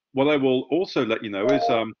 what I will also let you know is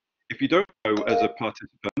if you don't know as a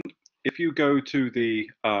participant, if you go to the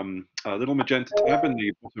little magenta tab in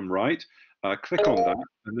the bottom right, click on that,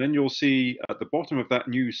 and then you'll see at the bottom of that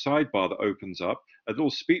new sidebar that opens up a little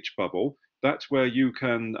speech bubble. That's where you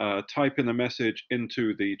can type in a message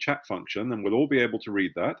into the chat function, and we'll all be able to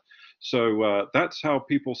read that. So that's how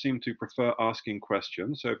people seem to prefer asking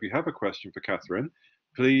questions. So if you have a question for Katherine,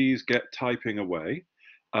 please get typing away.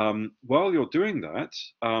 While you're doing that,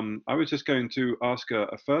 I was just going to ask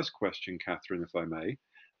a first question, Catherine, if I may.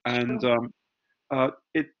 And Sure.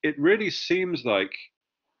 it really seems like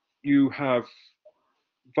you have,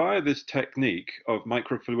 via this technique of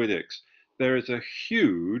microfluidics, there is a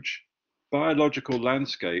huge biological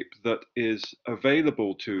landscape that is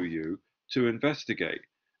available to you to investigate.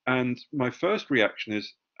 And my first reaction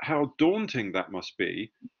is how daunting that must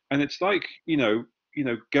be. And it's like,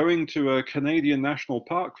 going to a Canadian national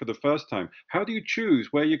park for the first time. How do you choose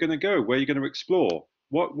where you're going to go, where you're going to explore?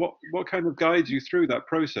 What kind of guides you through that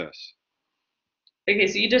process? Okay,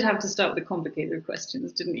 so you did have to start with the complicated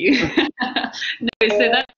questions, didn't you? No,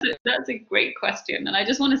 so that's a great question, and I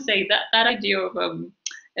just want to say that that idea of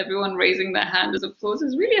everyone raising their hand as applause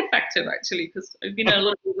is really effective, actually, because I've been in a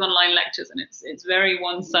lot of these online lectures, and it's very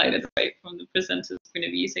one-sided, right, from the presenter's point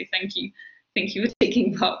of view. So thank you for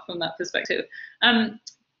taking part from that perspective.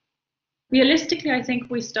 Realistically, I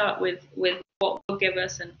think we start with what will give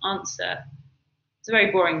us an answer. It's a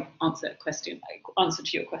very boring answer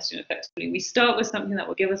to your question effectively. We start with something that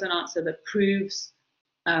will give us an answer that proves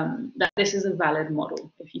that this is a valid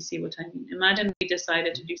model, if you see what I mean. Imagine we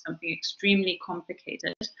decided to do something extremely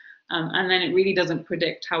complicated, and then it really doesn't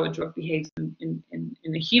predict how a drug behaves in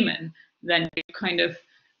a human, then we've kind of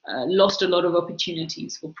lost a lot of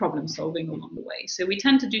opportunities for problem solving along the way. So we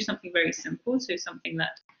tend to do something very simple, so something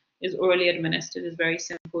that is orally administered is very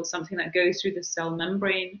simple, something that goes through the cell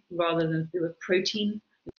membrane rather than through a protein.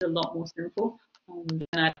 It's a lot more simple than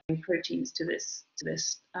adding proteins to this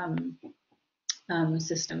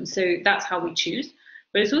system. So that's how we choose.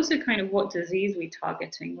 But it's also kind of what disease we're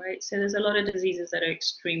targeting, right? So there's a lot of diseases that are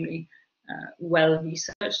extremely well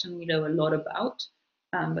researched and we know a lot about.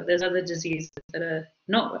 But there's other diseases that are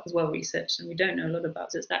not as well researched and we don't know a lot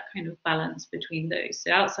about. So it's that kind of balance between those.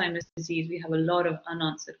 So Alzheimer's disease, we have a lot of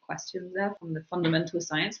unanswered questions there from the fundamental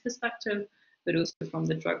science perspective, but also from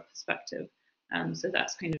the drug perspective. So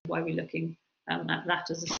that's kind of why we're looking at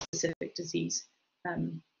that as a specific disease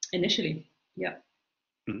initially. Yeah.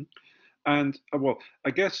 Mm-hmm. And well,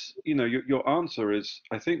 I guess your answer is,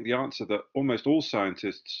 I think, the answer that almost all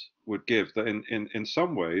scientists would give. That in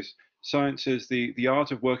some ways, science is the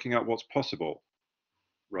art of working out what's possible,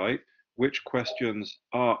 right? Which questions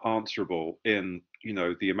are answerable in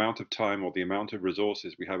the amount of time or the amount of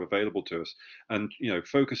resources we have available to us, and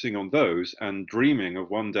focusing on those and dreaming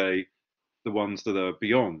of one day the ones that are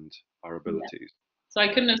beyond our Yeah. abilities. So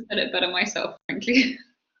I couldn't have said it better myself, frankly.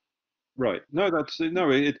 Right. No, that's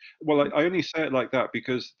no. Well, I only say it like that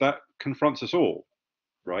because that confronts us all,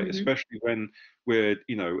 right? Mm-hmm. Especially when we're,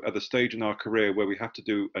 at the stage in our career where we have to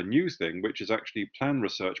do a new thing, which is actually plan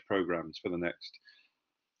research programs for the next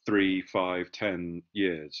 3, 5, 10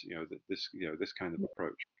 years. This kind of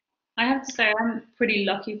approach. I have to say I'm pretty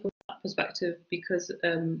lucky from that perspective because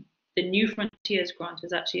the New Frontiers grant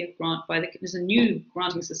is actually a grant there's a new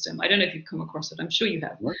granting system. I don't know if you've come across it. I'm sure you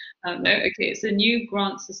have. Right. No, okay. It's a new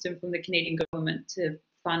grant system from the Canadian government to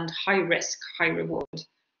fund high risk, high reward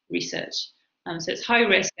research. So it's high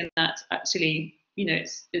risk in that actually,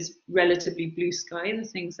 it's relatively blue sky, the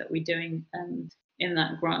things that we're doing in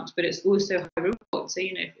that grant, but it's also high reward. So,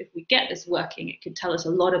 if we get this working, it could tell us a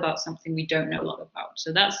lot about something we don't know a lot about.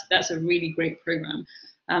 So that's a really great program.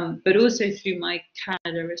 But also through my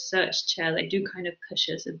Canada research chair, they do kind of push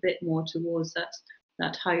us a bit more towards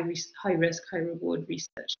that high risk, high reward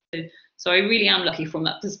research. So I really am lucky from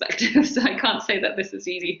that perspective. So I can't say that this is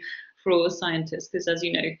easy for all scientists because, as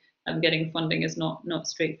you know, getting funding is not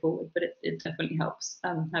straightforward, but it definitely helps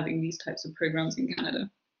having these types of programs in Canada.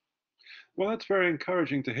 Well, that's very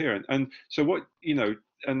encouraging to hear. And so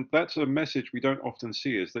and that's a message we don't often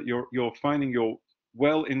see is that you're finding you're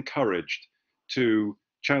well encouraged to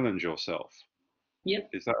challenge yourself. Yep.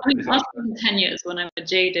 Is that? I mean, after 10 years, when I'm a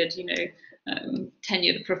jaded,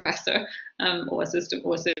 tenured professor or assistant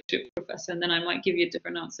or associate professor, and then I might give you a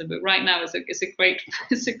different answer. But right now, it's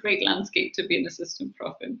a great landscape to be an assistant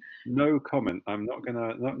prof in. No comment. I'm not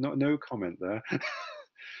gonna no comment there.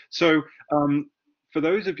 So for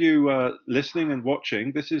those of you listening and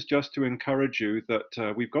watching, this is just to encourage you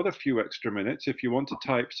that we've got a few extra minutes. If you want to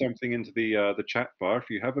type something into the chat bar, if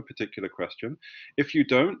you have a particular question, if you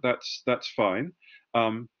don't, that's fine.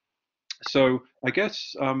 So I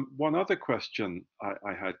guess one other question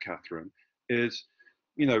I had, Catherine, is,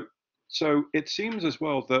 so it seems as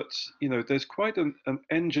well that there's quite an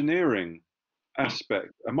engineering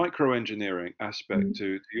aspect, a microengineering aspect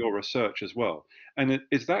to your research as well. And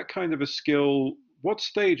is that kind of a skill? What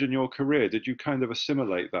stage in your career did you kind of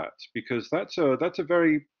assimilate that? Because that's a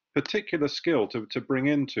very particular skill to bring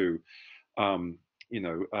into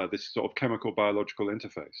this sort of chemical biological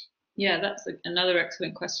interface? Yeah, that's another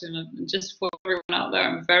excellent question. And just for everyone out there,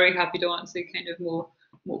 I'm very happy to answer kind of more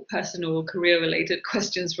personal, career-related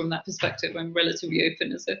questions from that perspective. I'm relatively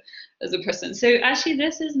open as a person. So actually,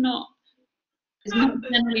 this is not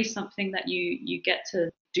generally something that you get to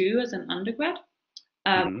do as an undergrad.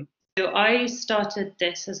 Hmm. So I started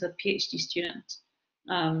this as a PhD student.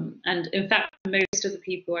 And in fact, most of the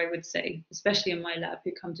people I would say, especially in my lab,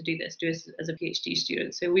 who come to do this as a PhD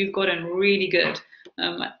student. So we've gotten really good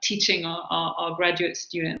at teaching our graduate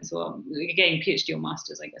students, or again, PhD or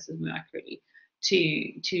masters, I guess is more accurately,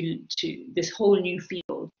 to this whole new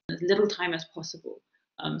field in as little time as possible,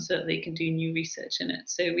 so that they can do new research in it.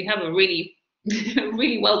 So we have a really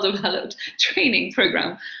really well developed training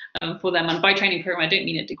program for them. And by training program, I don't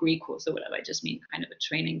mean a degree course or whatever. I just mean kind of a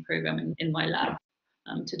training program in my lab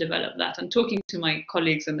to develop that. And talking to my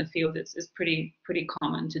colleagues in the field, it's pretty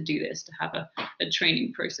common to do this, to have a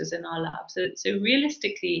training process in our lab. So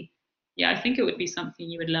realistically, yeah, I think it would be something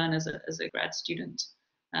you would learn as a grad student,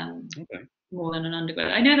 Okay. more than an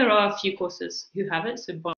undergrad. I know there are a few courses who have it.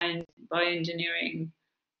 So bioengineering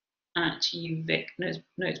at UVic, no,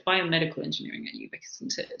 it's biomedical engineering at UVic,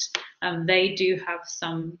 isn't it? They do have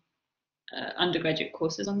some undergraduate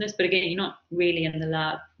courses on this, but again, you're not really in the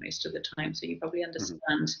lab most of the time, so you probably understand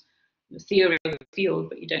the theory of the field,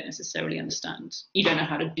 but you don't necessarily you don't know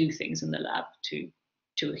how to do things in the lab to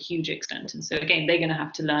a huge extent. And so again, they're going to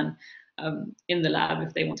have to learn in the lab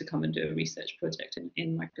if they want to come and do a research project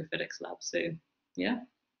in microphysics lab. So yeah.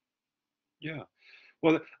 Yeah.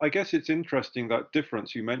 Well, I guess it's interesting, that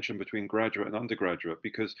difference you mentioned between graduate and undergraduate,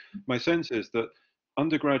 because my sense is that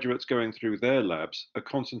undergraduates going through their labs are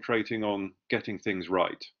concentrating on getting things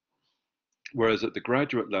right. Whereas at the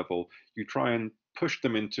graduate level, you try and push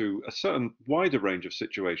them into a certain wider range of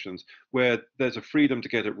situations where there's a freedom to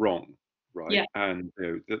get it wrong, right? Yeah. And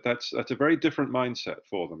that's a very different mindset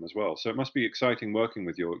for them as well. So it must be exciting working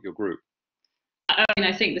with your group. I mean,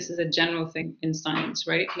 I think this is a general thing in science,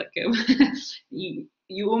 right? Like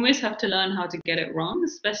you almost have to learn how to get it wrong,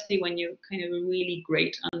 especially when you're kind of a really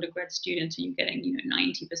great undergrad student and you're getting,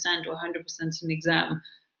 90% or 100% in an exam.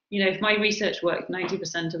 If my research worked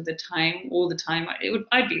 90% of the time, all the time,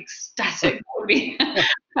 I'd be ecstatic. That would be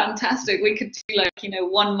fantastic. We could do like,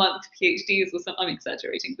 1 month PhDs or something. I'm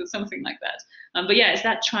exaggerating, but something like that. But yeah, it's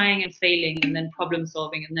that trying and failing and then problem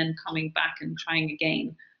solving and then coming back and trying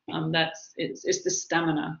again. It's the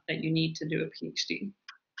stamina that you need to do a PhD.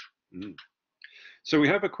 Mm. So we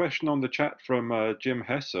have a question on the chat from Jim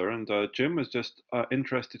Hesser, and Jim was just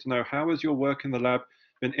interested to know, how has your work in the lab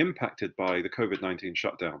been impacted by the COVID-19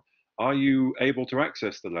 shutdown? Are you able to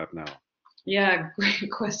access the lab now? Yeah,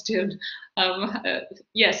 great question.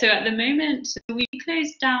 Yeah, so at the moment, we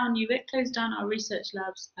closed down, UVic closed down our research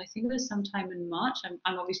labs, I think it was sometime in March.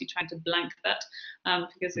 I'm obviously trying to blank that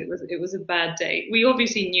because it was a bad day. We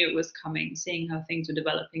obviously knew it was coming, seeing how things were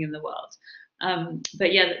developing in the world.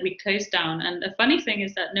 But yeah, we closed down. And the funny thing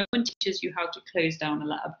is that no one teaches you how to close down a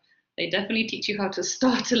lab. They definitely teach you how to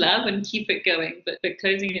start a lab and keep it going, but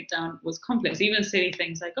closing it down was complex. Even silly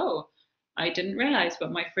things like, oh, I didn't realize,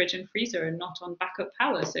 but my fridge and freezer are not on backup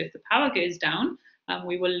power. So if the power goes down,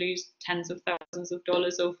 we will lose tens of thousands of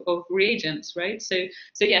dollars of reagents, right? So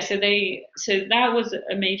that was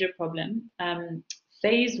a major problem.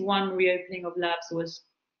 Phase one reopening of labs was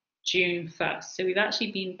June 1st. So we've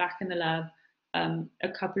actually been back in the lab a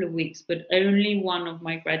couple of weeks, but only one of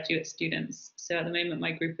my graduate students. So at the moment,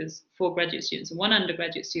 my group is 4 graduate students, 1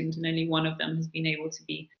 undergraduate student, and only one of them has been able to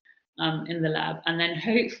be in the lab. And then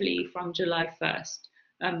hopefully from July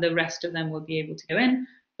 1st, the rest of them will be able to go in,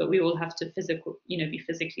 but we will have to be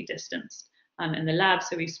physically distanced in the lab.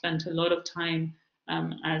 So we spent a lot of time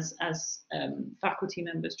as faculty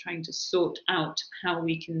members trying to sort out how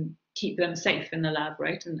we can keep them safe in the lab,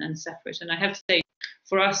 right, and separate. And I have to say,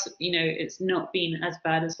 for us, it's not been as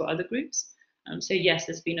bad as for other groups. So yes,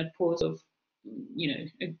 there's been a pause of,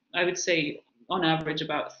 I would say on average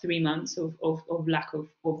about 3 months of lack of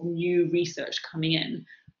new research coming in.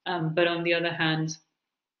 But on the other hand,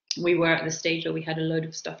 we were at the stage where we had a load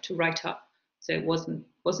of stuff to write up, so it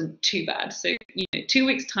wasn't too bad. So 2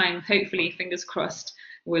 weeks time, hopefully, fingers crossed,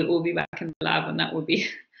 we'll all be back in the lab, and that would be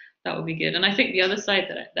good. And I think the other side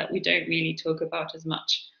that we don't really talk about as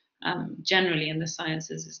much generally in the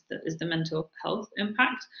sciences is the mental health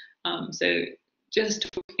impact. So just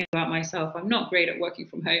talking about myself, I'm not great at working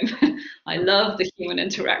from home. I love the human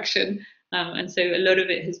interaction. And so a lot of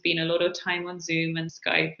it has been a lot of time on Zoom and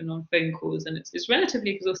Skype and on phone calls, and it's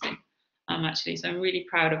relatively exhausting, actually. So I'm really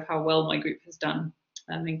proud of how well my group has done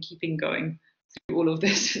in keeping going through all of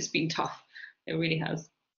this. It's been tough. It really has.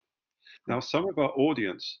 Now, some of our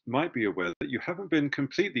audience might be aware that you haven't been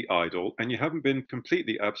completely idle and you haven't been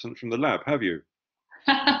completely absent from the lab, have you?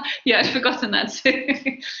 Yeah, I'd forgotten that too.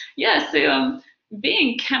 Yeah, so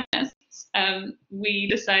being chemists, we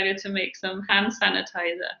decided to make some hand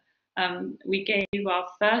sanitizer. We gave our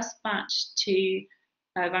first batch to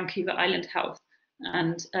Vancouver Island Health,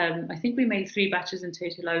 and I think we made 3 batches in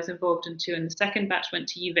total. I was involved in 2, and the second batch went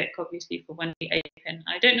to UVic, obviously, for Wendy Aiken.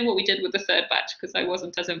 I don't know what we did with the third batch because I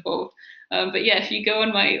wasn't as involved. But yeah, if you go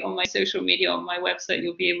on my social media, on my website,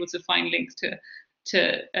 you'll be able to find links to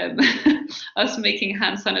us making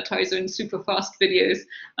hand sanitizer in super fast videos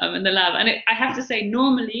in the lab. And I have to say,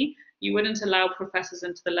 normally you wouldn't allow professors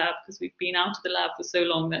into the lab because we've been out of the lab for so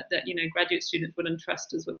long that graduate students wouldn't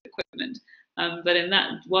trust us with equipment.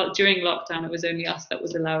 But during lockdown, it was only us that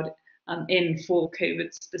was allowed in for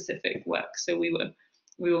COVID specific work. So we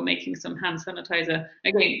were making some hand sanitizer.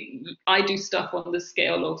 Again, I do stuff on the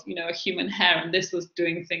scale of a human hair, and this was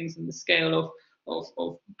doing things in the scale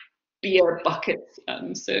of beer buckets.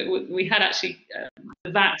 So we had actually the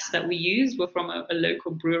vats that we used were from a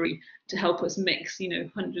local brewery to help us mix,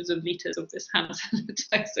 hundreds of liters of this hand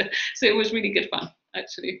sanitizer. So it was really good fun,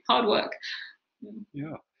 actually. Hard work.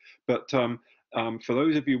 Yeah, but for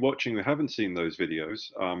those of you watching who haven't seen those videos,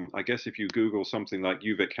 I guess if you Google something like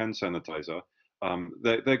UVic hand sanitizer,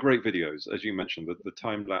 they're great videos, as you mentioned, the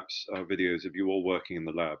time-lapse videos of you all working in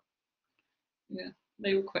the lab. Yeah,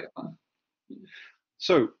 they were quite fun.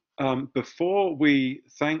 So before we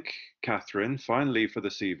thank Katherine finally for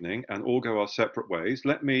this evening and all go our separate ways,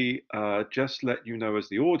 let me just let you know as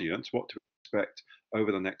the audience what to expect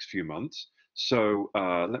over the next few months. So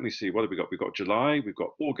let me see, what have we got? We've got July, we've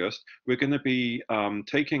got August. We're going to be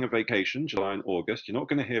taking a vacation, July and August. You're not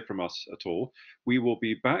going to hear from us at all. We will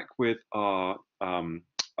be back with our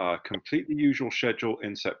completely usual schedule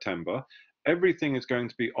in September. Everything is going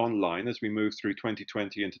to be online as we move through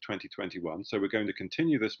 2020 into 2021. So we're going to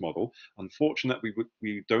continue this model. Unfortunately,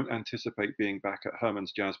 we don't anticipate being back at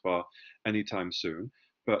Herman's Jazz Bar anytime soon.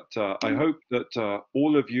 But I hope that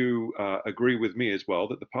all of you agree with me as well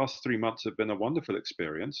that the past 3 months have been a wonderful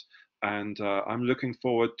experience. And I'm looking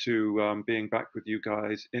forward to being back with you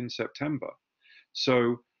guys in September.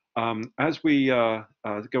 So as we go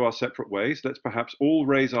our separate ways, let's perhaps all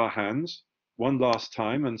raise our hands one last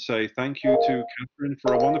time and say thank you to Katherine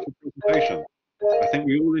for a wonderful presentation. I think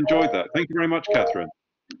we all enjoyed that. Thank you very much, Katherine.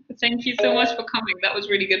 Thank you so much for coming. That was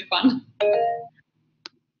really good fun.